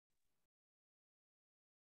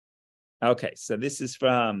Okay, so this is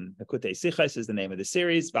from Hakutei Sichos is the name of the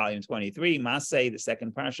series, volume 23, Masei, the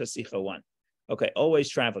second parsha, Sicha 1. Okay, always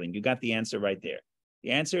traveling. You got the answer right there.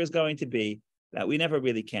 The answer is going to be that we never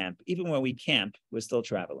really camp. Even when we camp, we're still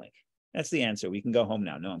traveling. That's the answer. We can go home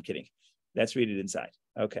now. No, I'm kidding. Let's read it inside.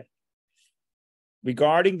 Okay.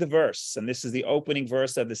 Regarding the verse, and this is the opening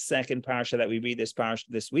verse of the second parsha that we read this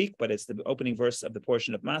week, but it's the opening verse of the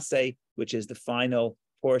portion of Masei, which is the final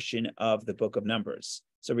portion of the book of Numbers.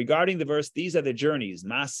 So regarding the verse, these are the journeys,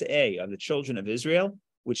 Mas'ei, of the children of Israel,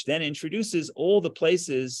 which then introduces all the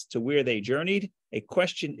places to where they journeyed. A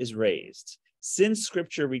question is raised. Since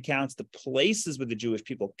scripture recounts the places where the Jewish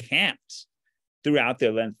people camped throughout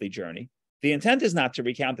their lengthy journey, the intent is not to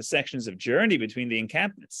recount the sections of journey between the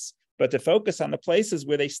encampments, but to focus on the places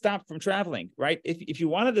where they stopped from traveling, right? If you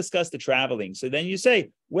want to discuss the traveling, so then you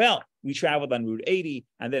say, well, we traveled on Route 80,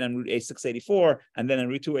 and then on Route 684, and then on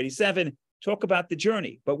Route 287, talk about the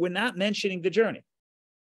journey, but we're not mentioning the journey.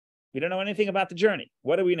 We don't know anything about the journey.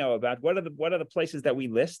 What do we know about? What are the places that we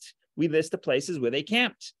list? We list the places where they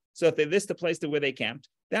camped. So if they list the place where they camped,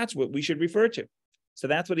 that's what we should refer to. So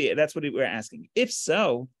that's what we're asking. If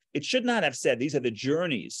so, it should not have said these are the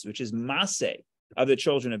journeys, which is Masei of the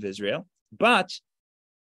children of Israel, but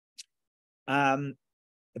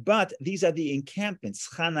these are the encampments,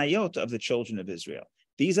 Chanayot of the children of Israel.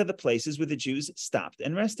 These are the places where the Jews stopped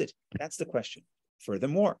and rested. That's the question.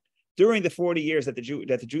 Furthermore, during the 40 years that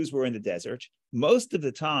the Jews were in the desert, most of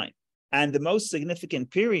the time and the most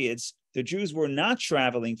significant periods, the Jews were not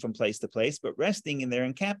traveling from place to place, but resting in their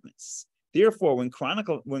encampments. Therefore, when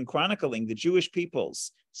chronicling the Jewish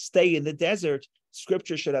people's stay in the desert,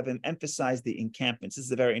 scripture should have emphasized the encampments. This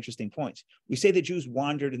is a very interesting point. We say the Jews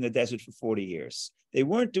wandered in the desert for 40 years. They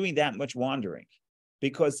weren't doing that much wandering,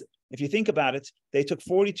 because if you think about it, they took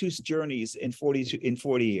 42 journeys in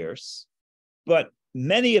 40 years, but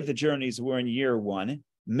many of the journeys were in year 1.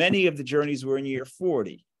 Many of the journeys were in year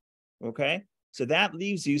 40. Okay, so that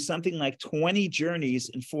leaves you something like 20 journeys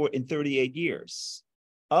in 38 years.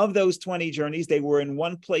 Of those 20 journeys, they were in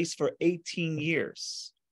one place for 18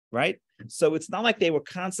 years, right? So it's not like they were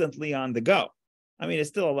constantly on the go. I mean, it's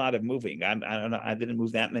still a lot of moving. I don't know. I didn't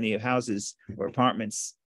move that many houses or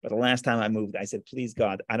apartments, but the last time I moved, I said, please,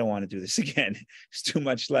 God, I don't want to do this again. It's too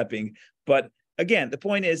much schlepping. But again, the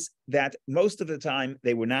point is that most of the time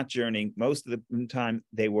they were not journeying. Most of the time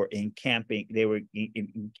they were in camping. They were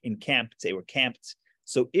in camp. They were camped.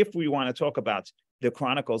 So if we want to talk about the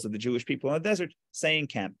chronicles of the Jewish people in the desert, say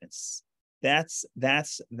encampments. That's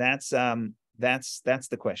the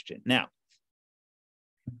question. Now,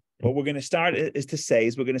 what we're going to start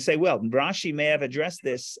is we're going to say, well, Rashi may have addressed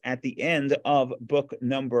this at the end of book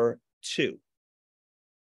number 2.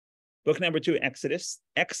 Book number 2, Exodus.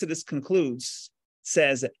 Exodus describes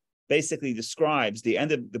the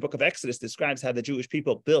end of the book of Exodus describes how the Jewish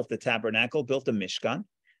people built the tabernacle, built the Mishkan.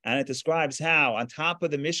 And it describes how on top of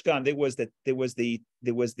the Mishkan there was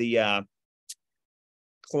the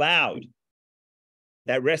cloud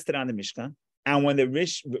that rested on the Mishkan, and when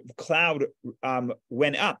the cloud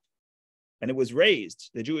went up and it was raised,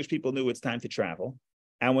 the Jewish people knew it's time to travel,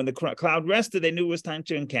 and when the cloud rested, they knew it was time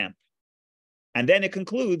to encamp. And then it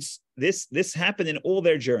concludes this happened in all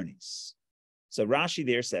their journeys. So Rashi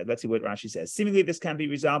there said, let's see what Rashi says. Seemingly, this can be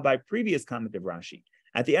resolved by previous comment of Rashi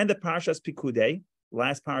at the end of Parshas Pikudei,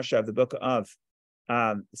 last parsha of the book of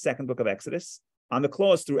the second book of Exodus, on the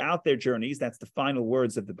clause throughout their journeys. That's the final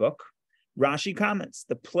words of the book. Rashi comments,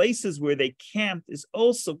 the places where they camped is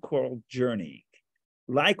also called journeying.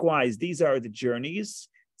 Likewise, these are the journeys.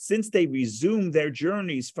 Since they resumed their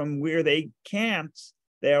journeys from where they camped,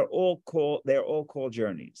 they are all called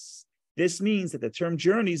journeys. This means that the term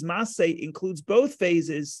journeys, Masei, includes both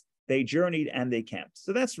phases. They journeyed and they camped.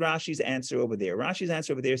 So that's Rashi's answer over there. Rashi's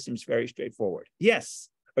answer over there seems very straightforward. Yes,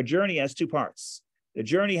 a journey has 2 parts. The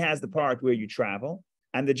journey has the part where you travel,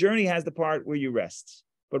 and the journey has the part where you rest.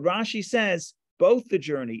 But Rashi says both the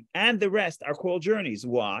journey and the rest are called journeys.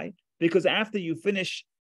 Why? Because after you finish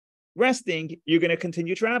resting, you're going to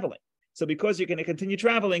continue traveling. So because you're going to continue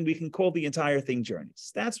traveling, we can call the entire thing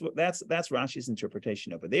journeys. That's Rashi's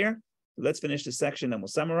interpretation over there. Let's finish this section and we'll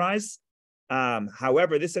summarize.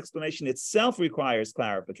 However, this explanation itself requires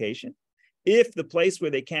clarification. If the place where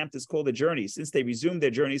they camped is called a journey, since they resumed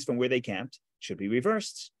their journeys from where they camped, it should be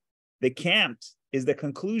reversed. The camped is the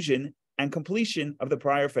conclusion and completion of the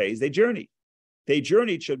prior phase. They journeyed. They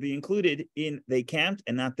journeyed should be included in they camped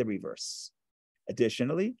and not the reverse.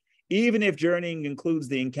 Additionally, even if journeying includes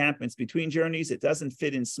the encampments between journeys, it doesn't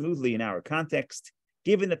fit in smoothly in our context.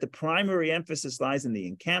 Given that the primary emphasis lies in the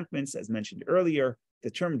encampments, as mentioned earlier,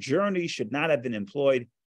 the term journey should not have been employed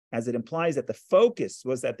as it implies that the focus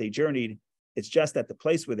was that they journeyed. It's just that the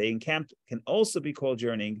place where they encamped can also be called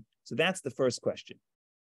journeying. So that's the first question.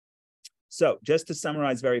 So just to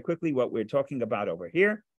summarize very quickly what we're talking about over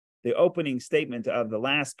here, the opening statement of the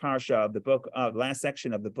last parsha of the book of last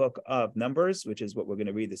section of the book of Numbers, which is what we're going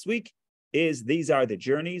to read this week, is these are the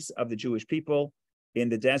journeys of the Jewish people in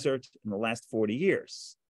the desert in the last 40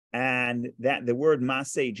 years. And that the word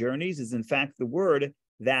Masei, journeys, is in fact the word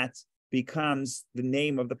that becomes the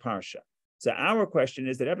name of the parsha. So our question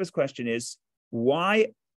is, the Rebbe's question is,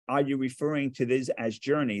 why are you referring to these as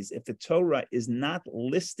journeys if the Torah is not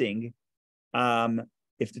listing,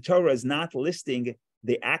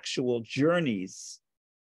 the actual journeys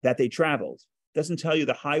that they traveled? It doesn't tell you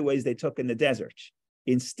the highways they took in the desert.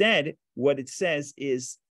 Instead, what it says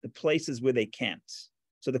is the places where they camped.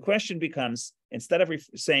 So the question becomes, instead of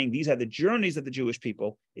saying these are the journeys of the Jewish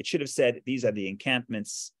people, it should have said these are the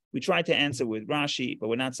encampments. We tried to answer with Rashi, but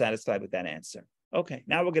we're not satisfied with that answer. Okay,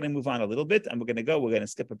 now we're going to move on a little bit, and we're going to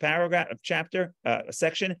skip a paragraph, a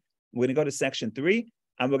section. We're going to go to section 3,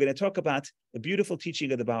 and we're going to talk about the beautiful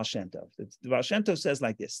teaching of the Baal Shem Tov. The Baal Shem Tov says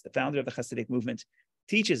like this: the founder of the Hasidic movement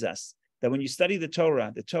teaches us that when you study the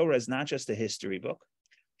Torah is not just a history book.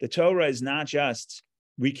 The Torah is not just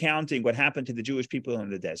recounting what happened to the Jewish people in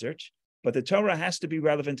the desert, but the Torah has to be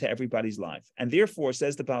relevant to everybody's life. And therefore,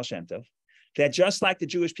 says the Baal Shem Tov, that just like the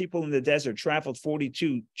Jewish people in the desert traveled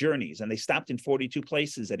 42 journeys and they stopped in 42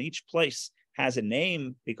 places, and each place has a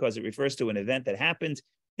name because it refers to an event that happened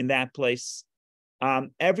in that place,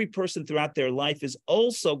 every person throughout their life is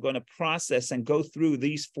also going to process and go through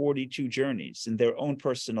these 42 journeys in their own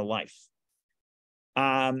personal life.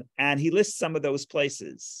 And he lists some of those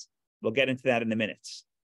places. We'll get into that in a minute.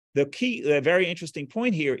 The very interesting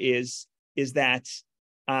point here is that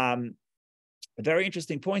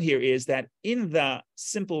in the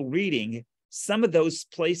simple reading, some of those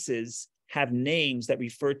places have names that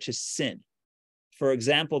refer to sin. For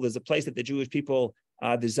example, there's a place that the Jewish people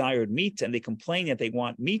desired meat, and they complained that they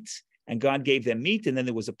want meat, and God gave them meat, and then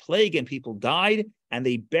there was a plague, and people died, and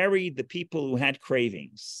they buried the people who had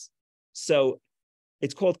cravings. So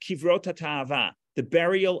it's called Kivrot HaTa'ava, the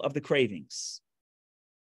burial of the cravings.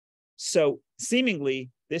 So seemingly,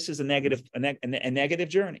 this is a negative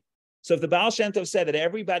journey. So if the Baal Shem Tov said that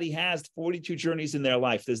everybody has 42 journeys in their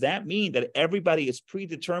life, does that mean that everybody is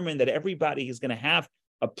predetermined, that everybody is going to have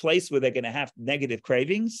a place where they're going to have negative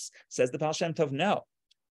cravings? Says the Baal Shem Tov, no.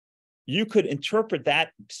 You could interpret that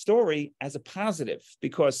story as a positive,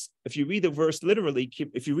 because if you read the verse literally,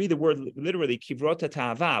 if you read the word literally, Kivrot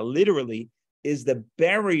HaTa'ava, literally is the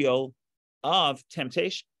burial of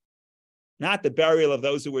temptation. Not the burial of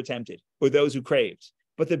those who were tempted or those who craved,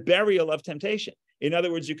 but the burial of temptation. In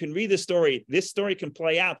other words, you can read the story. This story can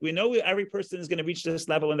play out. We know every person is going to reach this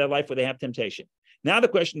level in their life where they have temptation. Now the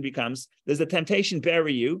question becomes, does the temptation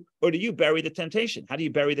bury you, or do you bury the temptation? How do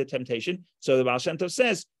you bury the temptation? So the Baal Shem Tov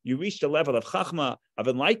says, you reached a level of chachma, of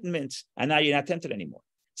enlightenment, and now you're not tempted anymore.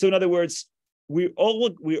 So in other words, we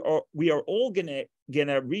are all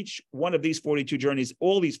gonna reach one of these 42 journeys,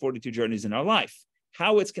 all these 42 journeys in our life.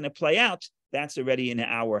 How it's going to play out, that's already in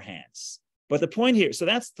our hands. But the point here, so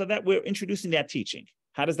that we're introducing that teaching.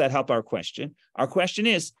 How does that help our question? Our question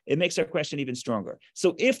is, it makes our question even stronger.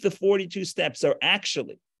 So if the 42 steps are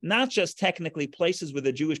actually not just technically places where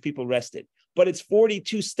the Jewish people rested, but it's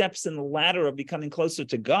 42 steps in the ladder of becoming closer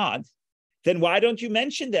to God, then why don't you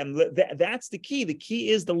mention them? That's the key. The key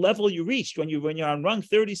is the level you reached. When you're on rung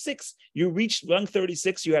 36, you reached rung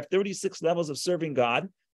 36, you have 36 levels of serving God.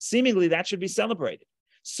 Seemingly that should be celebrated.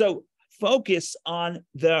 So focus on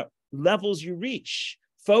the levels you reach.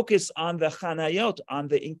 Focus on the chanayot, on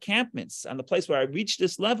the encampments, on the place where I reached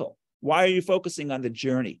this level. Why are you focusing on the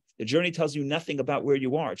journey? The journey tells you nothing about where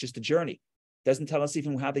you are. It's just a journey. It doesn't tell us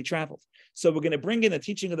even how they traveled. So we're going to bring in the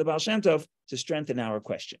teaching of the Baal Shem Tov to strengthen our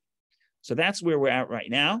question. So that's where we're at right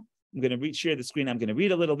now. I'm going to share the screen. I'm going to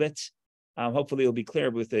read a little bit. Hopefully it'll be clear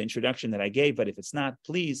with the introduction that I gave, but if it's not,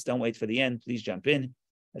 please don't wait for the end. Please jump in.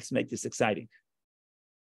 Let's make this exciting.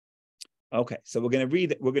 Okay, so we're going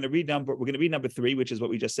to read number 3, which is what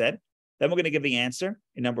we just said. Then we're going to give the answer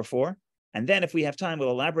in number 4. And then if we have time,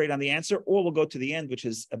 we'll elaborate on the answer, or we'll go to the end, which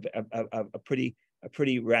is a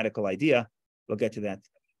pretty radical idea. We'll get to that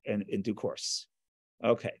in due course.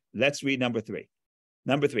 Okay, let's read number 3.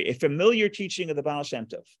 Number 3, a familiar teaching of the Baal Shem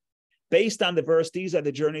Tov, based on the verse, these are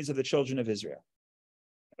the journeys of the children of Israel.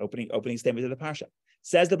 Opening statement of the Parsha.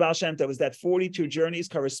 Says the Baal Shem Tov is that 42 journeys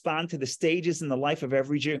correspond to the stages in the life of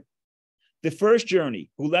every Jew. The first journey,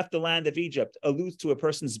 who left the land of Egypt, alludes to a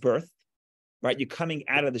person's birth, right? You're coming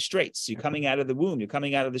out of the straits. You're coming out of the womb. You're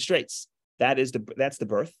coming out of the straits. That's the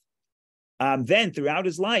birth. Then throughout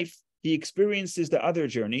his life, he experiences the other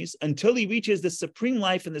journeys until he reaches the supreme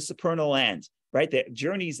life in the supernal land, right? The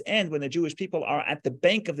journeys end when the Jewish people are at the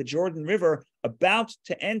bank of the Jordan River about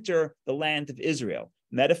to enter the land of Israel.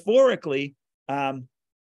 Metaphorically,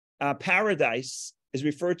 paradise is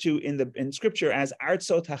referred to in scripture as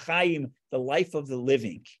Artzot HaChaim, the life of the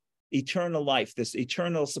living, eternal life, this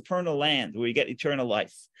eternal supernal land where you get eternal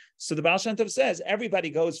life. So the Baal Shem Tov says everybody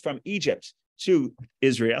goes from Egypt to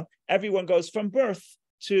Israel. Everyone goes from birth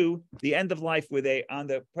to the end of life where they on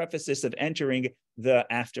the precipice of entering the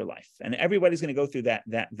afterlife. And everybody's going to go through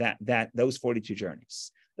those 42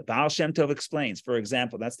 journeys. The Baal Shem Tov explains, for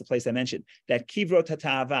example, that's the place I mentioned, that Kivrot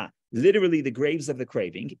HaTa'ava, literally the graves of the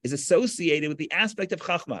craving, is associated with the aspect of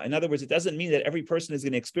Chachma. In other words, it doesn't mean that every person is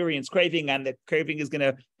going to experience craving and the craving is going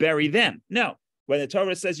to bury them. No. When the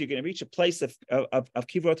Torah says you're going to reach a place of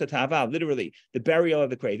Kivrot HaTa'ava, literally the burial of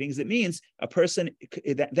the cravings, it means a person,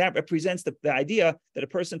 that represents the idea that a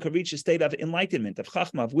person could reach a state of enlightenment, of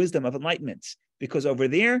Chachma, of wisdom, of enlightenment. Because over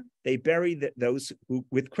there, they bury those who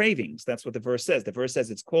with cravings. That's what the verse says. The verse says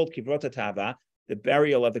it's called Kivrot HaTa'ava, the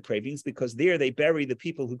burial of the cravings, because there they bury the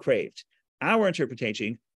people who craved. Our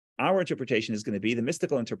interpretation is going to be, the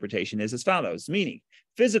mystical interpretation is as follows, meaning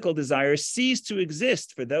physical desires cease to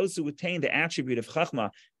exist for those who attain the attribute of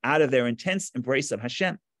Chachma out of their intense embrace of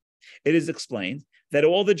Hashem. It is explained that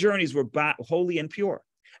all the journeys were holy and pure,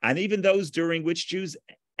 and even those during which Jews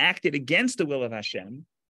acted against the will of Hashem,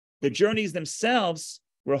 the journeys themselves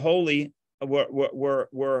were holy,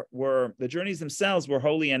 the journeys themselves were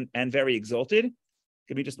holy and very exalted.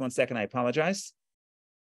 Give me just 1 second, I apologize.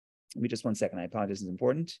 Give me just 1 second, I apologize, this is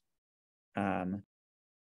important.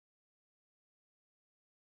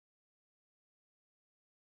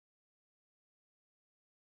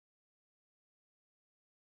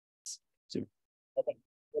 So what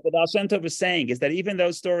the Baal Shem Tov is saying is that even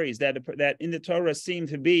those stories that in the Torah seem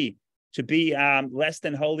to be less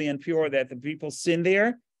than holy and pure, that the people sin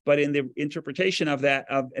there, but in the interpretation of that,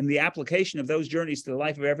 and the application of those journeys to the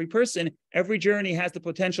life of every person, every journey has the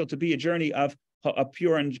potential to be a journey of a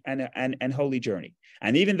pure and holy journey.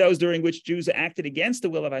 And even those during which Jews acted against the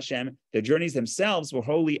will of Hashem, the journeys themselves were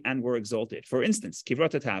holy and were exalted. For instance,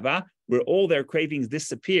 Kivrot HaTa'ava, where all their cravings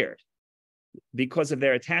disappeared because of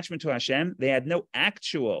their attachment to Hashem, they had no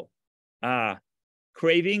actual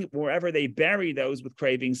craving. Wherever they bury those with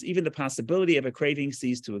cravings, even the possibility of a craving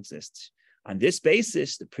ceased to exist. On this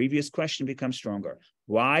basis, the previous question becomes stronger.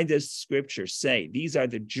 Why does Scripture say these are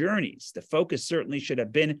the journeys? The focus certainly should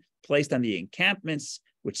have been placed on the encampments,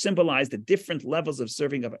 which symbolize the different levels of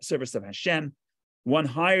service of Hashem, one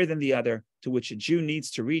higher than the other, to which a Jew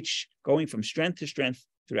needs to reach, going from strength to strength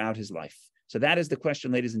throughout his life. So that is the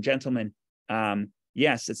question, ladies and gentlemen.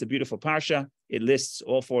 Yes, it's a beautiful parsha. It lists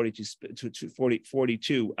all 42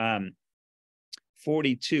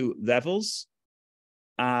 levels.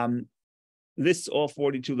 Lists all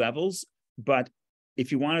 42 levels, but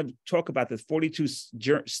if you want to talk about the 42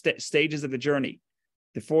 stages of the journey,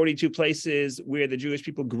 the 42 places where the Jewish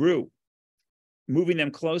people grew, moving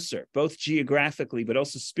them closer, both geographically but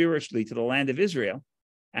also spiritually, to the land of Israel,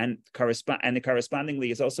 and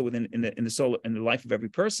correspondingly is also within the soul and the life of every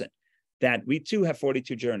person. That we too have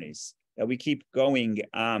 42 journeys that we keep going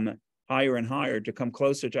higher and higher to come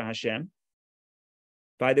closer to Hashem.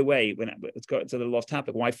 By the way, let's go to the off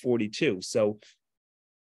topic. Why 42? So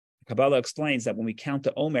Kabbalah explains that when we count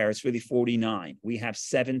the Omer, it's really 49. We have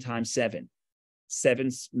 7 times 7. 7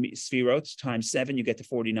 sfirot times 7, you get to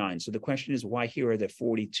 49. So the question is, why here are there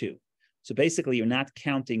 42? So basically, you're not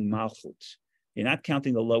counting Malchut. You're not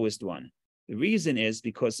counting the lowest one. The reason is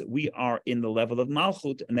because we are in the level of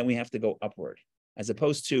Malchut, and then we have to go upward. As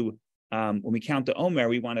opposed to when we count the Omer,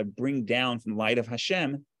 we want to bring down from the light of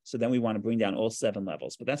Hashem. So then we want to bring down all 7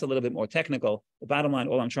 levels. But that's a little bit more technical. The bottom line,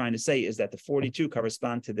 all I'm trying to say is that the 42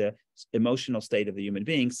 correspond to the emotional state of the human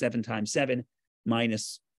being, 7 times 7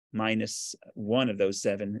 minus 1 of those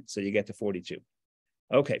 7. So you get to 42.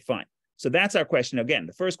 Okay, fine. So that's our question. Again,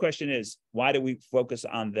 the first question is, why do we focus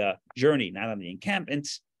on the journey, not on the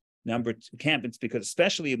encampments? Number 2, encampments, because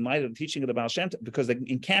especially in light of the teaching of the Baal Shem Tov, because the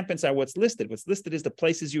encampments are what's listed. What's listed is the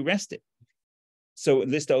places you rested. So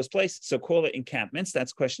list those places. So call it encampments.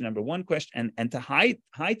 That's question number 1. Question and to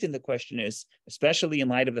heighten the question is, especially in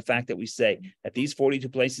light of the fact that we say that these 42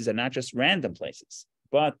 places are not just random places,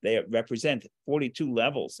 but they represent 42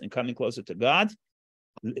 levels in coming closer to God.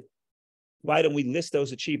 Why don't we list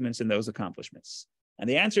those achievements and those accomplishments? And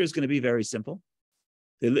the answer is going to be very simple.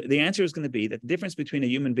 The answer is going to be that the difference between a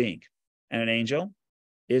human being and an angel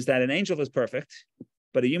is that an angel is perfect,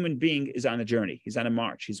 but a human being is on a journey. He's on a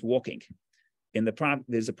march. He's walking.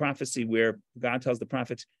 There's a prophecy where God tells the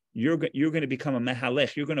prophets, you're going to become a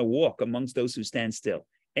mehalech. You're going to walk amongst those who stand still.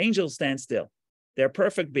 Angels stand still. They're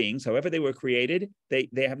perfect beings. However they were created, they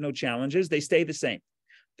have no challenges. They stay the same.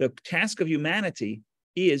 The task of humanity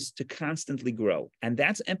is to constantly grow. And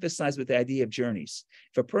that's emphasized with the idea of journeys.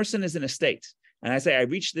 If a person is in a state, and I say, I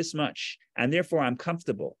reached this much, and therefore I'm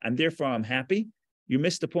comfortable, and therefore I'm happy, you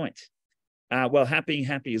missed the point. Well, being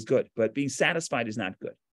happy is good, but being satisfied is not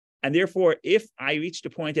good. And therefore, if I reach the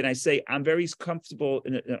point and I say, I'm very comfortable,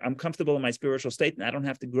 I'm comfortable in my spiritual state, and I don't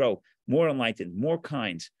have to grow, more enlightened, more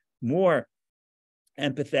kind, more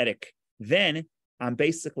empathetic, then I'm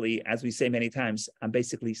basically, as we say many times, I'm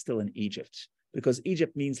basically still in Egypt, because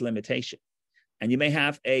Egypt means limitation. And you may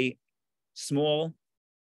have a small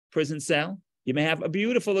prison cell, you may have a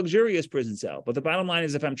beautiful, luxurious prison cell, but the bottom line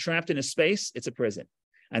is if I'm trapped in a space, it's a prison.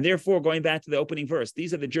 And therefore, going back to the opening verse,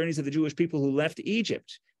 these are the journeys of the Jewish people who left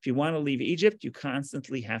Egypt. If you want to leave Egypt, you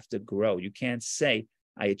constantly have to grow. You can't say,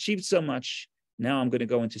 I achieved so much, now I'm going to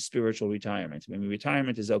go into spiritual retirement. I mean,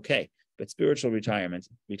 retirement is okay, but spiritual retirement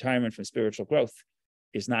from spiritual growth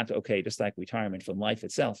is not okay, just like retirement from life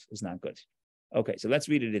itself is not good. Okay, so let's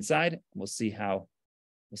read it inside, and we'll see how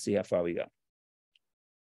far we go.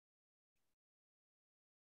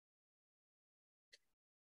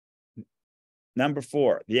 Number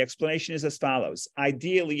 4, the explanation is as follows.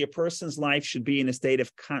 Ideally, a person's life should be in a state of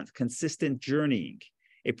consistent journeying.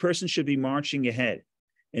 A person should be marching ahead.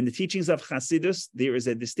 In the teachings of Hasidus, there is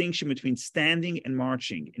a distinction between standing and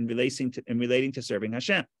marching in relating to serving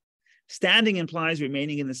Hashem. Standing implies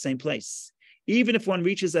remaining in the same place. Even if one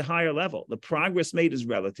reaches a higher level, the progress made is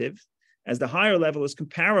relative, as the higher level is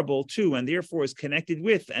comparable to and therefore is connected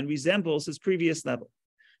with and resembles his previous level.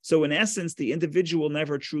 So in essence, the individual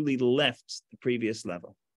never truly left the previous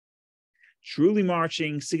level. Truly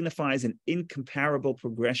marching signifies an incomparable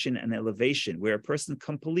progression and elevation where a person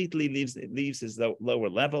completely leaves his lower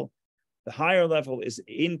level. The higher level is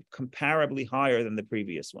incomparably higher than the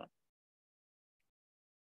previous one.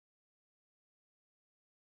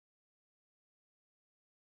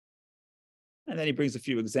 And then he brings a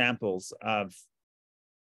few examples of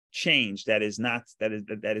change that is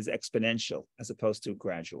exponential as opposed to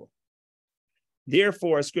gradual.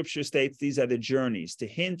 Therefore, Scripture states these are the journeys to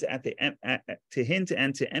hint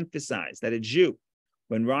and to emphasize that a Jew,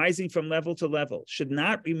 when rising from level to level, should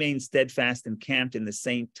not remain steadfast and camped in the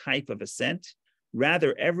same type of ascent.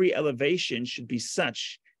 Rather, every elevation should be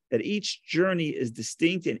such that each journey is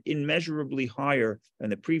distinct and immeasurably higher than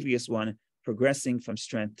the previous one, progressing from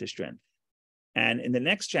strength to strength. And in the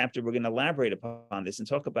next chapter, we're going to elaborate upon this and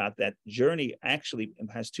talk about that journey actually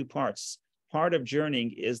has two parts. Part of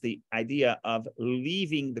journeying is the idea of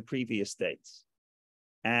leaving the previous states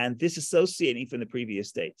and disassociating from the previous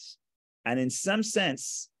states. And in some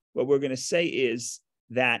sense, what we're going to say is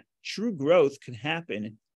that true growth can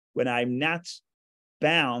happen when I'm not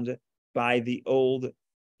bound by the old,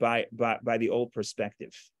 by the old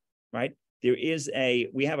perspective, right?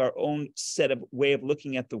 We have our own set of way of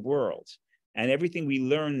looking at the world. And everything we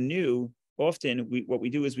learn new, often what we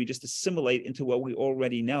do is we just assimilate into what we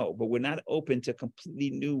already know, but we're not open to completely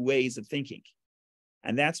new ways of thinking.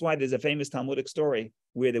 And that's why there's a famous Talmudic story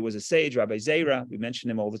where there was a sage, Rabbi Zera, we mention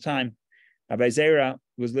him all the time. Rabbi Zera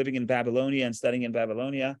was living in Babylonia and studying in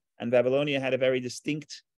Babylonia, and Babylonia had a very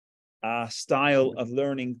distinct style of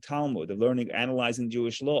learning Talmud, of analyzing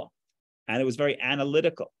Jewish law. And it was very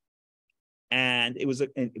analytical. And it was,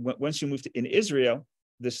 once you moved in Israel,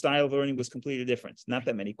 the style of learning was completely different. Not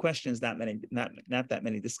that many questions, not that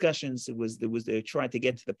many discussions. They tried to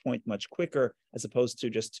get to the point much quicker, as opposed to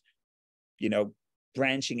just,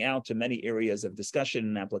 branching out to many areas of discussion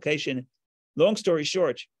and application. Long story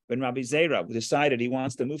short, when Rabbi Zera decided he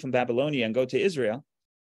wants to move from Babylonia and go to Israel,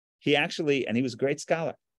 he was a great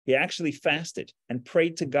scholar. He actually fasted and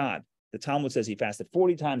prayed to God. The Talmud says he fasted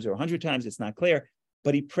 40 times or 100 times. It's not clear,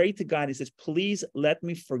 but he prayed to God. He says, please let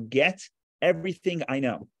me forget everything I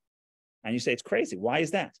know. And you say, it's crazy. Why is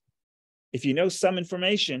that? If you know some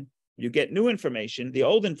information, you get new information. The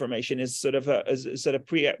old information is sort of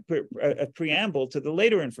a preamble to the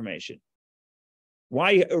later information.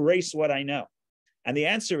 Why erase what I know? And the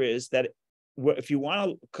answer is that if you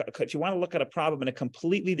want to look at a problem in a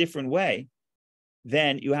completely different way,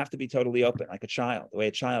 then you have to be totally open, like a child, the way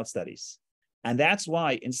a child studies. And that's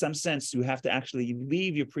why, in some sense, you have to actually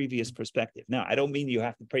leave your previous perspective. Now, I don't mean you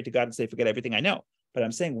have to pray to God and say, forget everything I know. But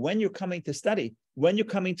I'm saying when you're coming to study, when you're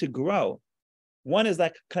coming to grow, one is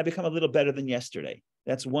like, can I become a little better than yesterday?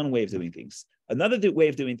 That's one way of doing things. Another way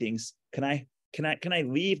of doing things, can I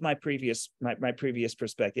leave my previous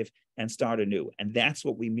perspective and start anew? And that's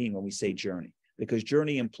what we mean when we say journey, because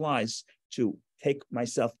journey implies to take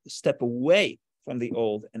myself a step away from the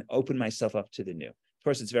old and open myself up to the new. Of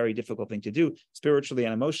course, it's a very difficult thing to do spiritually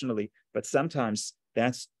and emotionally, but sometimes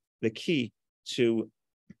that's the key to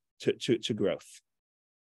growth.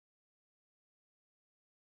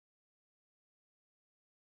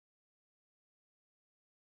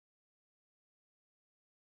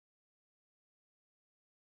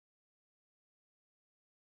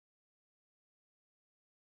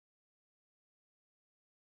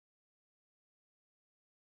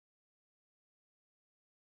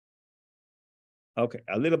 Okay,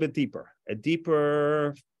 a little bit deeper, a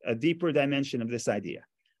deeper dimension of this idea.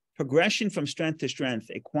 Progression from strength to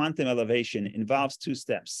strength, a quantum elevation, involves two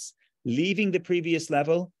steps: leaving the previous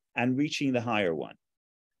level and reaching the higher one.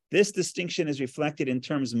 This distinction is reflected in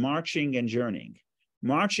terms marching and journeying.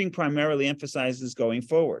 Marching primarily emphasizes going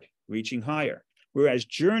forward, reaching higher, whereas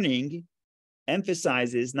journeying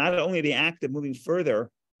emphasizes not only the act of moving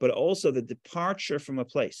further, but also the departure from a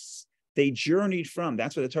place. They journeyed from,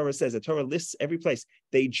 that's what the Torah says. The Torah lists every place.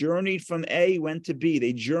 They journeyed from A, went to B.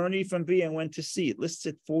 They journeyed from B and went to C. It lists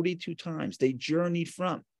it 42 times. They journeyed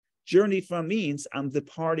from. Journeyed from means I'm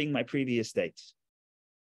departing my previous state.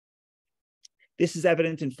 This is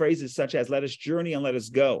evident in phrases such as, let us journey and let us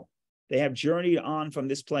go. They have journeyed on from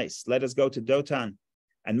this place. Let us go to Dotan.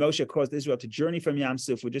 And Moshe caused Israel to journey from Yam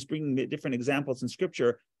Suf. We're just bringing different examples in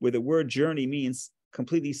scripture where the word journey means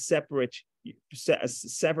completely sever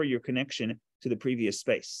your connection to the previous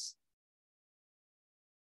space.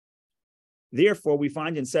 Therefore, we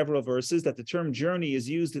find in several verses that the term journey is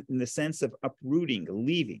used in the sense of uprooting,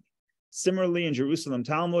 leaving. Similarly, in Jerusalem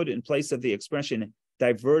Talmud, in place of the expression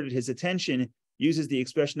diverted his attention, uses the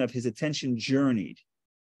expression of his attention journeyed.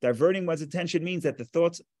 Diverting one's attention means that the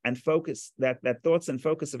thoughts and focus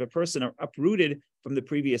of a person are uprooted from the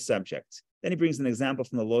previous subject. Then he brings an example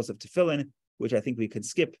from the laws of tefillin, which I think we could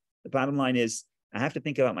skip. The bottom line is, I have to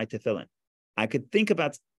think about my tefillin. I could think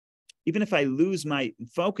about, even if I lose my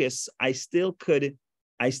focus, I still don't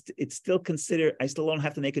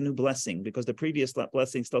have to make a new blessing because the previous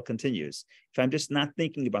blessing still continues. If I'm just not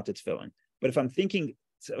thinking about the tefillin. But if I'm thinking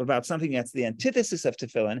about something that's the antithesis of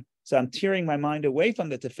tefillin, so I'm tearing my mind away from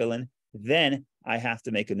the tefillin, then I have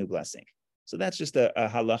to make a new blessing. So that's just a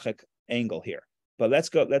halachic angle here. But let's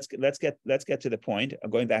get to the point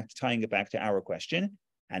of tying it back to our question.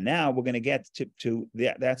 And now we're going to get to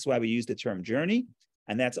that's why we use the term journey.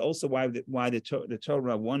 And that's also why the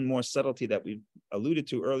Torah, one more subtlety that we alluded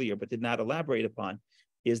to earlier, but did not elaborate upon,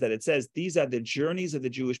 is that it says, these are the journeys of the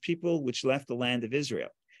Jewish people which left the land of Israel.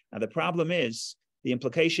 Now, the problem is, the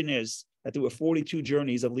implication is that there were 42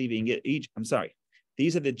 journeys of leaving Egypt. I'm sorry.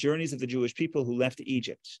 These are the journeys of the Jewish people who left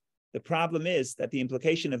Egypt. The problem is that the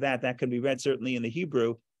implication of that can be read certainly in the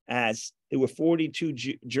Hebrew as there were 42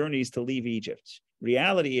 journeys to leave Egypt.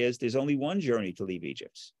 Reality is there's only one journey to leave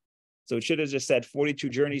Egypt. So it should have just said 42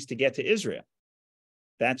 journeys to get to Israel.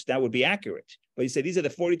 That would be accurate. But you say these are the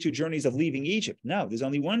 42 journeys of leaving Egypt. No, there's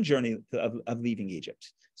only one journey of leaving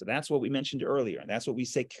Egypt. So that's what we mentioned earlier. And that's what we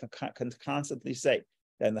say constantly say,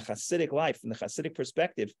 that in the Hasidic life, from the Hasidic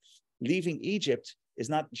perspective, leaving Egypt is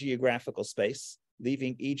not geographical space.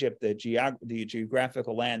 Leaving Egypt, the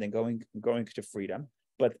geographical land, and going to freedom.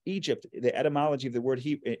 But Egypt, the etymology of the word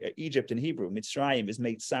Egypt in Hebrew, Mitzrayim, is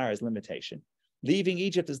Meitzar, is limitation. Leaving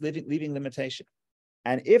Egypt is leaving limitation.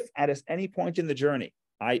 And if at any point in the journey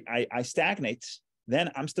I stagnate,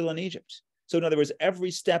 then I'm still in Egypt. So in other words,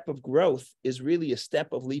 every step of growth is really a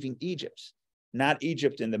step of leaving Egypt. Not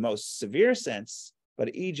Egypt in the most severe sense,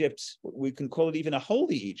 but Egypt, we can call it even a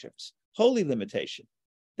holy Egypt, holy limitation.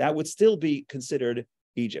 That would still be considered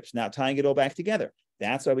Egypt. Now, tying it all back together,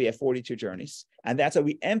 that's why we have 42 journeys. And that's why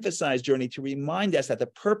we emphasize journey, to remind us that the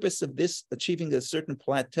purpose of this achieving a certain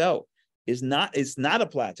plateau is not a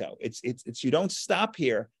plateau. It's you don't stop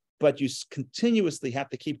here, but you continuously have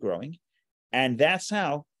to keep growing. And that's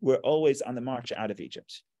how we're always on the march out of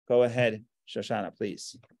Egypt. Go ahead, Shoshana,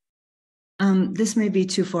 please. This may be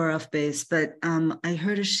too far off base, but I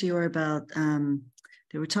heard a shiur about,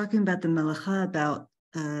 they were talking about the Melacha, about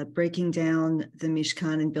breaking down the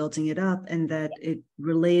Mishkan and building it up, and that it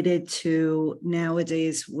related to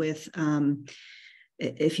nowadays with,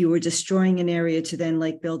 if you were destroying an area to then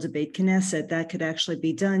like build a Beit Knesset, that could actually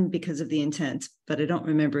be done because of the intent, but I don't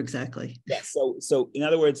remember exactly. Yeah, so in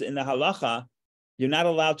other words, in the halacha, you're not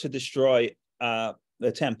allowed to destroy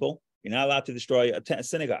the temple. You're not allowed to destroy a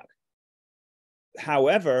synagogue.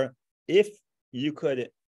 However, if you could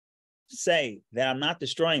say that I'm not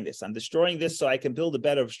destroying this, I'm destroying this so I can build a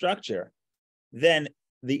better structure, then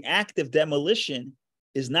the act of demolition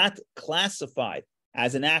is not classified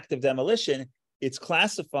as an act of demolition. It's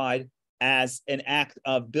classified as an act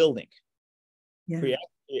of building. Yeah.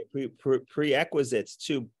 prerequisites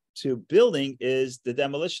to building is the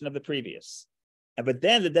demolition of the previous. But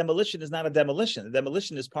then the demolition is not a demolition. The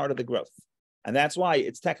demolition is part of the growth. And that's why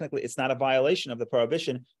it's not a violation of the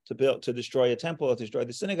prohibition to destroy a temple or to destroy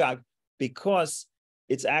the synagogue, because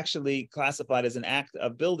it's actually classified as an act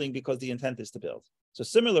of building because the intent is to build. So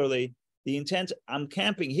similarly, the intent, I'm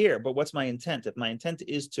camping here, but what's my intent? If my intent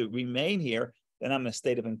is to remain here, then I'm in a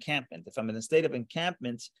state of encampment. If I'm in a state of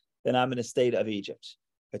encampment, then I'm in a state of Egypt.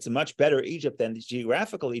 It's a much better Egypt than the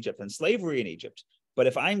geographical Egypt and slavery in Egypt. But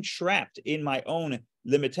if I'm trapped in my own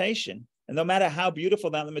limitation, and no matter how beautiful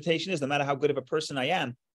that limitation is, no matter how good of a person I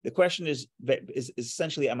am, the question is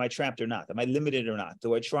essentially, am I trapped or not? Am I limited or not?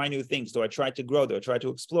 Do I try new things? Do I try to grow? Do I try to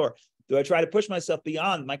explore? Do I try to push myself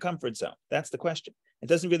beyond my comfort zone? That's the question. It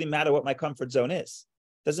doesn't really matter what my comfort zone is.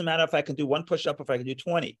 It doesn't matter if I can do one push-up or if I can do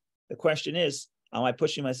 20. The question is, am I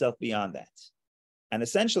pushing myself beyond that? And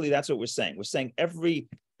essentially, that's what we're saying. We're saying every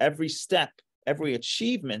step, every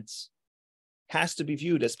achievement has to be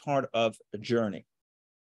viewed as part of a journey.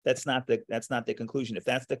 That's not the conclusion. If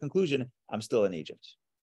that's the conclusion, I'm still in Egypt.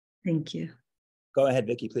 Thank you. Go ahead,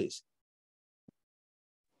 Vicky, please.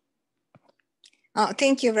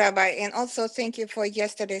 Thank you, Rabbi. And also thank you for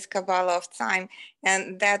yesterday's Kabbalah of time.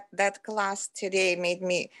 And that class today made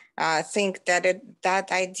me think that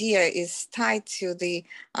that idea is tied to the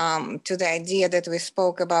idea that we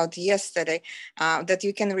spoke about yesterday, that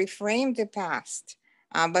you can reframe the past,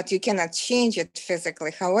 but you cannot change it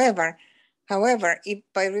physically. However, if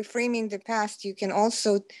by reframing the past, you can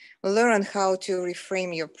also learn how to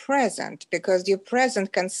reframe your present, because your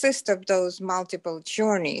present consists of those multiple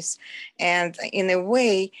journeys. And in a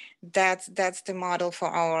way, that's the model for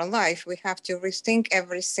our life. We have to rethink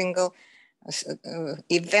every single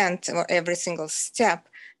event or every single step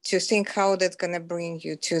to think how that's going to bring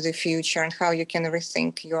you to the future and how you can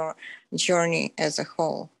rethink your journey as a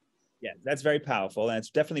whole. Yeah, that's very powerful. And it's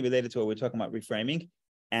definitely related to what we're talking about, reframing.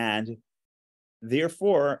 And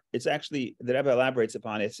therefore, it's actually, the Rebbe elaborates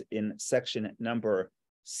upon it in section number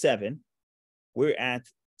 7. We're at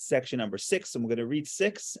section number 6, and we're going to read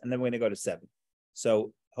 6, and then we're going to go to 7.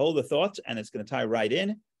 So hold the thought, and it's going to tie right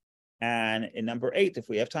in. And in number 8, if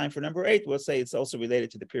we have time for number 8, we'll say it's also related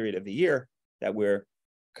to the period of the year that we're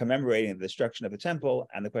commemorating the destruction of the temple.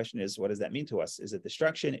 And the question is, what does that mean to us? Is it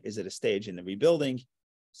destruction? Is it a stage in the rebuilding?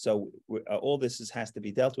 So all this has to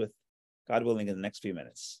be dealt with, God willing, in the next few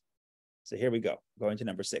minutes. So here we go, going to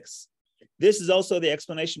number 6. This is also the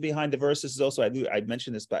explanation behind the verse. This is also, I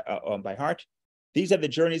mentioned this by heart. These are the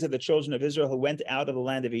journeys of the children of Israel who went out of the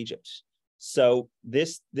land of Egypt. So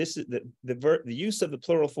this is the use of the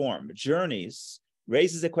plural form, journeys,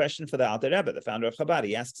 raises a question for the Alter Rebbe, the founder of Chabad.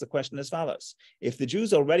 He asks a question as follows. If the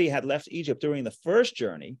Jews already had left Egypt during the first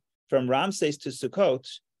journey from Ramses to Sukkot,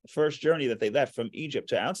 the first journey that they left from Egypt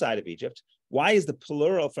to outside of Egypt, why is the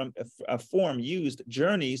plural from a form used,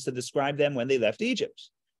 journeys, to describe them when they left Egypt?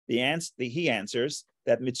 He answers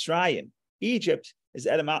that Mitzrayim, Egypt, is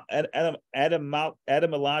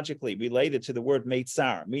etymologically related to the word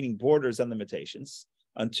Meitzar, meaning borders and limitations.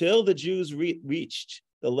 Until the Jews reached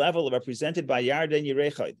the level represented by Yarden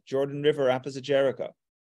Yerechai, Jordan River opposite Jericho,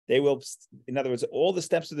 they will, in other words, all the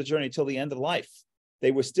steps of the journey till the end of life,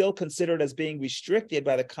 they were still considered as being restricted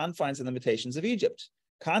by the confines and limitations of Egypt.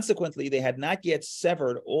 Consequently, they had not yet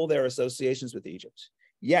severed all their associations with Egypt.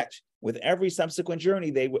 Yet, with every subsequent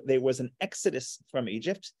journey, there was an exodus from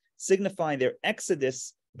Egypt, signifying their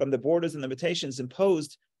exodus from the borders and limitations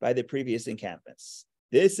imposed by the previous encampments.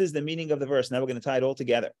 This is the meaning of the verse. Now we're going to tie it all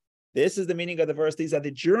together. This is the meaning of the verse. These are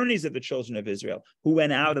the journeys of the children of Israel who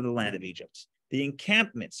went out of the land of Egypt. The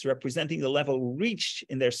encampments representing the level reached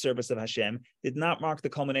in their service of Hashem did not mark the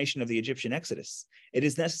culmination of the Egyptian exodus. It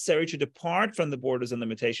is necessary to depart from the borders and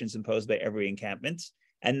limitations imposed by every encampment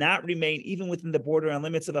and not remain even within the border and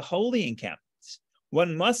limits of the holy encampments.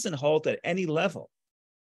 One mustn't halt at any level,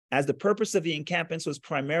 as the purpose of the encampments was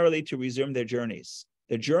primarily to resume their journeys,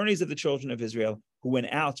 the journeys of the children of Israel who went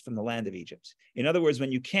out from the land of Egypt. In other words,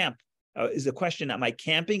 when you camp, is the question, am I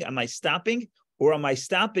camping? Am I stopping? Or am I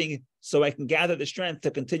stopping so I can gather the strength to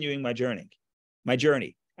continuing my journey?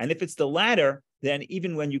 And if it's the latter, then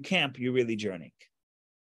even when you camp, you're really journeying.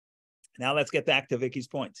 Now let's get back to Vicky's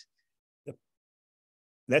point.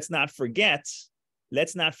 Let's not forget.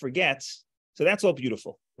 So that's all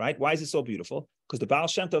beautiful, right? Why is it so beautiful? Because the Baal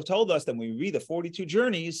Shem Tov told us that when we read the 42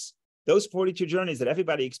 journeys, those 42 journeys that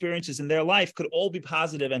everybody experiences in their life could all be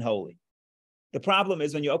positive and holy. The problem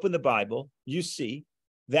is when you open the Bible, you see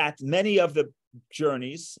that many of the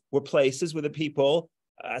journeys were places where the people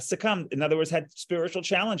succumbed, in other words, had spiritual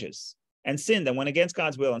challenges and sinned and went against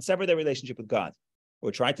God's will and severed their relationship with God,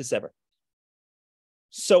 or tried to sever.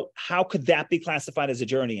 So how could that be classified as a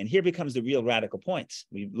journey? And here becomes the real radical point.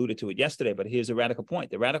 We alluded to it yesterday, but here's a radical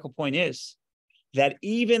point. The radical point is that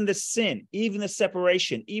even the sin, even the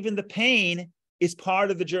separation, even the pain is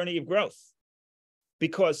part of the journey of growth.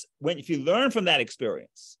 Because if you learn from that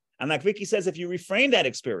experience, and like Vicky says, if you reframe that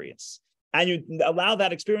experience and you allow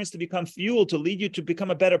that experience to become fuel to lead you to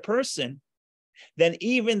become a better person, then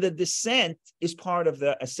even the descent is part of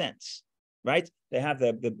the ascent, right? They have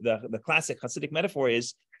the classic Hasidic metaphor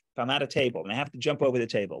is, if I'm at a table and I have to jump over the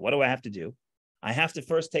table, what do I have to do? I have to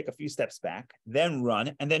first take a few steps back, then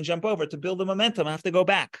run, and then jump over to build the momentum. I have to go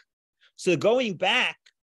back. So going back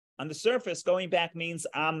on the surface, going back means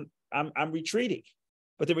I'm retreating.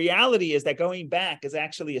 But the reality is that going back is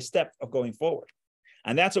actually a step of going forward.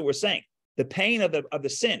 And that's what we're saying. The pain of the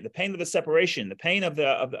sin, the pain of the separation, the pain of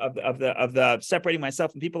the separating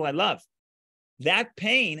myself from people I love, that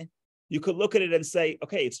pain, you could look at it and say,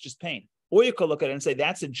 okay, it's just pain. Or you could look at it and say,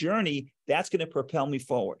 that's a journey that's going to propel me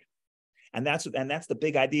forward. And that's the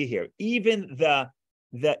big idea here. Even the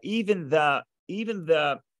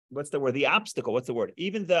what's the word? The obstacle. What's the word?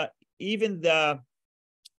 Even the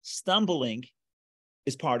stumbling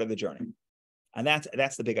is part of the journey. And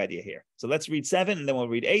that's the big idea here. So let's read 7, and then we'll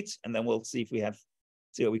read 8, and then we'll see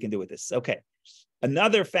what we can do with this. Okay.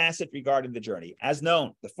 Another facet regarding the journey. As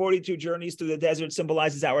known, the 42 journeys through the desert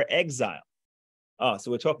symbolizes our exile. Oh,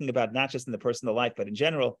 so we're talking about not just in the personal life, but in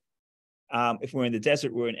general. If we're in the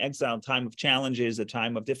desert, we're in exile, a time of challenges, a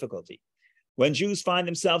time of difficulty. When Jews find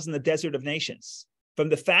themselves in the desert of nations, from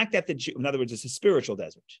the fact that in other words, it's a spiritual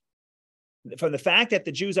desert. From the fact that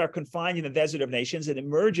the Jews are confined in the desert of nations, it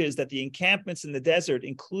emerges that the encampments in the desert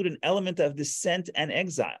include an element of descent and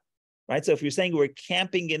exile, right? So if you're saying we're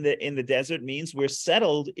camping in the desert, means we're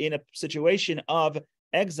settled in a situation of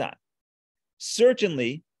exile.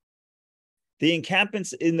 Certainly, the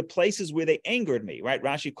encampments in the places where they angered me, right?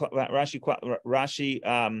 Rashi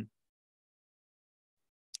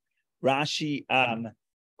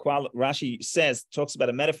talks about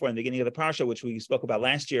a metaphor in the beginning of the parsha, which we spoke about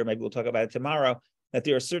last year. Maybe we'll talk about it tomorrow. That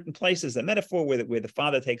there are certain places, a metaphor where the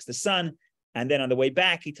father takes the son, and then on the way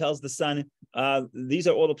back he tells the son, "These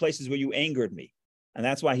are all the places where you angered me," and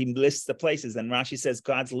that's why he lists the places. And Rashi says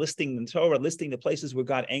God's listing in Torah, listing the places where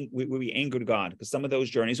where we angered God, because some of those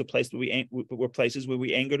journeys were places where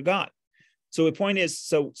we angered God. So the point is,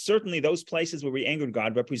 so certainly those places where we angered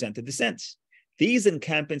God represent the descent. These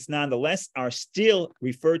encampments, nonetheless, are still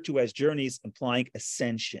referred to as journeys, implying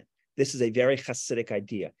ascension. This is a very Hasidic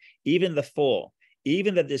idea. Even the fall,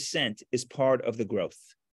 even the descent is part of the growth.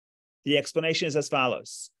 The explanation is as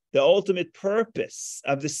follows. The ultimate purpose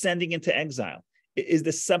of descending into exile is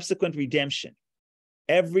the subsequent redemption.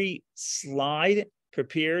 Every slide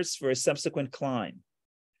prepares for a subsequent climb.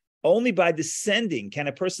 Only by descending can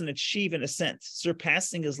a person achieve an ascent,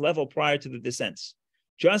 surpassing his level prior to the descent.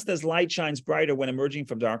 Just as light shines brighter when emerging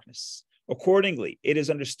from darkness. Accordingly, it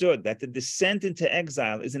is understood that the descent into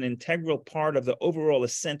exile is an integral part of the overall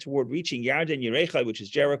ascent toward reaching Yarden Yerecha, which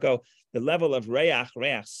is Jericho, the level of Reach,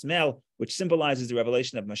 smell, which symbolizes the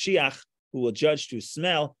revelation of Mashiach, who will judge through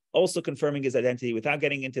smell, also confirming his identity without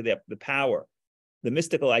getting into the power. The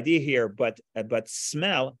mystical idea here, but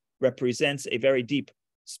smell represents a very deep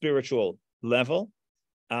spiritual level.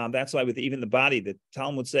 That's why with even the body, the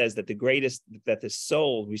Talmud says that the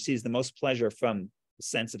soul receives the most pleasure from the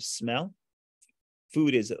sense of smell.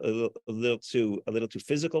 Food is a little too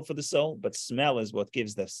physical for the soul, but smell is what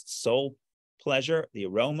gives the soul pleasure, the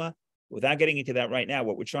aroma. Without getting into that right now,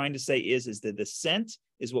 what we're trying to say is that the scent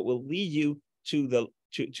is what will lead you to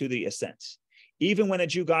the ascent. Even when a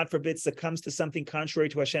Jew, God forbid, succumbs to something contrary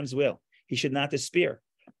to Hashem's will, he should not despair.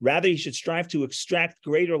 Rather, he should strive to extract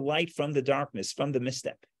greater light from the darkness, from the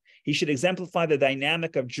misstep. He should exemplify the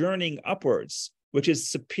dynamic of journeying upwards, which is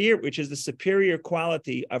the superior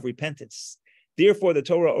quality of repentance. Therefore, the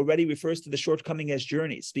Torah already refers to the shortcoming as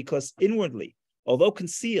journeys, because inwardly, although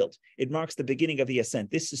concealed, it marks the beginning of the ascent.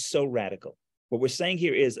 This is so radical. What we're saying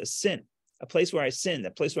here is a sin, a place where I sinned,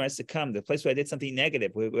 a place where I succumbed, a place where I did something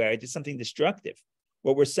negative, where I did something destructive.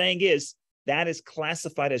 What we're saying is that is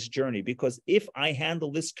classified as journey, because if I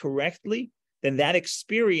handle this correctly, then that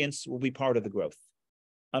experience will be part of the growth.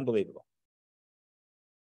 Unbelievable.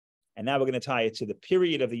 And now we're going to tie it to the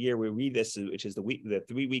period of the year we read this, which is the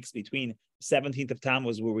 3 weeks between 17th of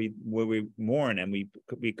Tammuz, where we mourn and we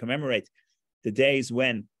commemorate the days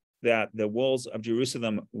when the walls of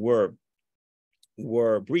Jerusalem were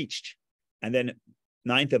breached, and then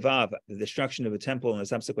 9th of Av, the destruction of the temple and the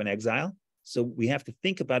subsequent exile. So we have to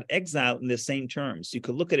think about exile in the same terms. You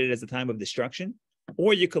could look at it as a time of destruction,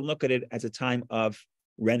 or you could look at it as a time of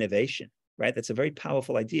renovation, right? That's a very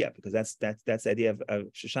powerful idea, because that's the idea of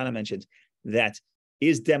Shoshana mentioned, that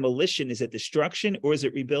is demolition, is it destruction, or is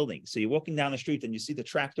it rebuilding? So you're walking down the street and you see the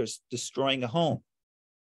tractors destroying a home.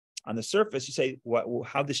 On the surface, you say,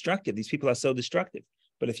 how destructive? These people are so destructive.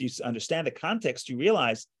 But if you understand the context, you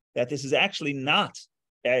realize that this is actually not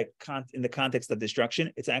in the context of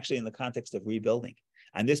destruction. It's actually in the context of rebuilding.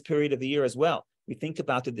 And this period of the year as well, we think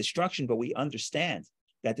about the destruction, but we understand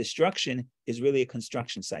that destruction is really a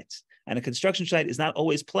construction site. And a construction site is not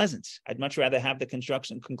always pleasant. I'd much rather have the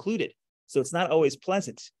construction concluded. So it's not always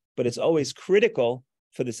pleasant, but it's always critical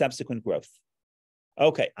for the subsequent growth.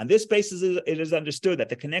 Okay, on this basis, it is understood that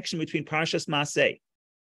the connection between Parshas Masei,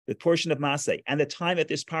 the portion of Masei, and the time that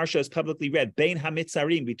this parsha is publicly read, Bein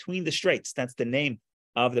HaMitzarim, between the straits, that's the name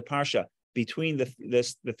of the parsha, between the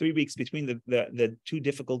 3 weeks, between the 2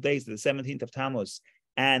 difficult days, the 17th of Tammuz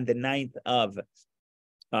and the 9th of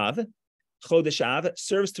Chodesh Av,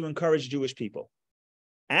 serves to encourage Jewish people.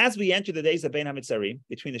 As we enter the days of Bein HaMitzarim,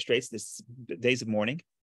 between the straits, the days of mourning,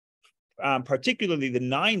 particularly the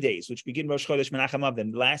 9 days, which begin Rosh Chodesh Menachem Av, the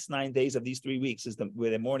last 9 days of these 3 weeks is where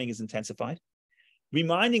the mourning is intensified,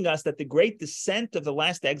 reminding us that the great descent of the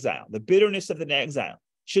last exile, the bitterness of the exile,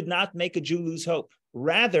 should not make a Jew lose hope.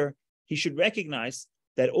 Rather, he should recognize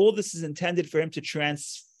that all this is intended for him to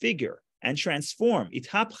transfigure and transform.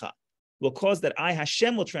 Itapcha will cause that I,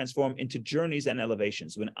 Hashem, will transform into journeys and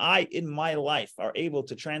elevations. When I, in my life, are able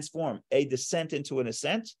to transform a descent into an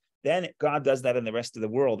ascent, then God does that in the rest of the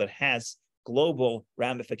world that has global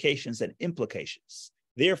ramifications and implications.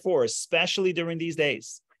 Therefore, especially during these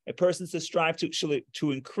days, a person should strive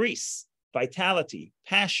to increase vitality,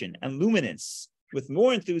 passion, and luminance with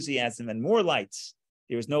more enthusiasm and more light.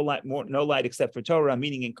 There is no light except for Torah,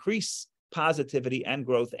 meaning increase positivity and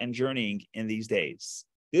growth and journeying in these days.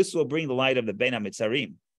 This will bring the light of the Bein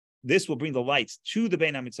HaMitzarim. This will bring the light to the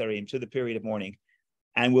Bein HaMitzarim, to the period of mourning,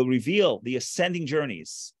 and will reveal the ascending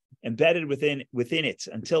journeys embedded within it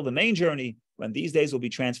until the main journey, when these days will be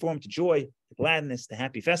transformed to joy, to gladness, to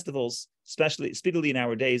happy festivals, especially speedily in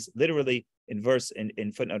our days, literally in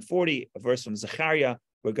footnote 40, a verse from Zechariah,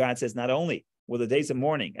 where God says, not only will the days of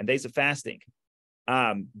mourning and days of fasting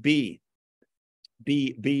be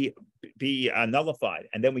nullified,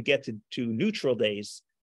 and then we get to neutral days,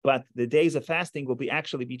 but the days of fasting will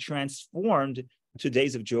actually be transformed to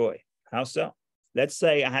days of joy. How so? Let's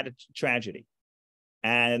say I had a tragedy,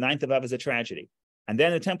 and the 9th of Av is a tragedy, and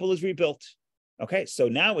then the temple is rebuilt. Okay, so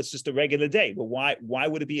now it's just a regular day. But why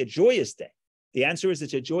would it be a joyous day? The answer is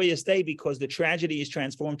it's a joyous day because the tragedy is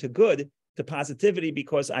transformed to good, to positivity,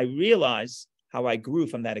 because I realize how I grew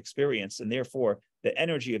from that experience, and therefore the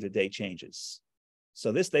energy of the day changes.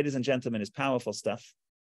 So this, ladies and gentlemen, is powerful stuff.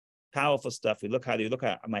 Powerful stuff. We look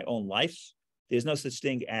at my own life. There's no such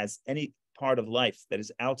thing as any part of life that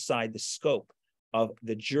is outside the scope of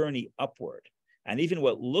the journey upward. And even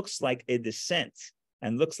what looks like a descent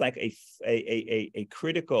and looks like a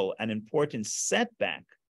critical and important setback,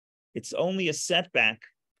 it's only a setback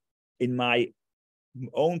in my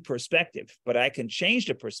own perspective, but I can change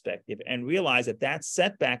the perspective and realize that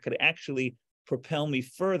setback could actually propel me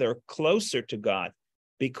further, closer to God,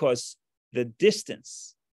 because the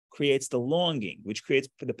distance creates the longing, which creates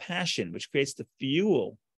the passion, which creates the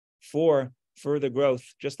fuel for further growth,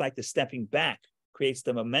 just like the stepping back creates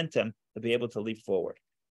the momentum to be able to leap forward.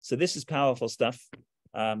 So this is powerful stuff.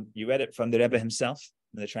 You read it from the Rebbe himself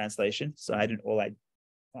in the translation. So I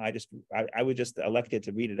would just elected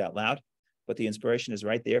to read it out loud, but the inspiration is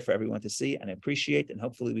right there for everyone to see and appreciate, and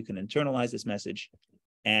hopefully we can internalize this message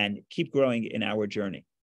and keep growing in our journey.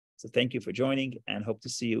 So thank you for joining, and hope to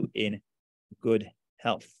see you in good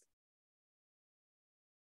health.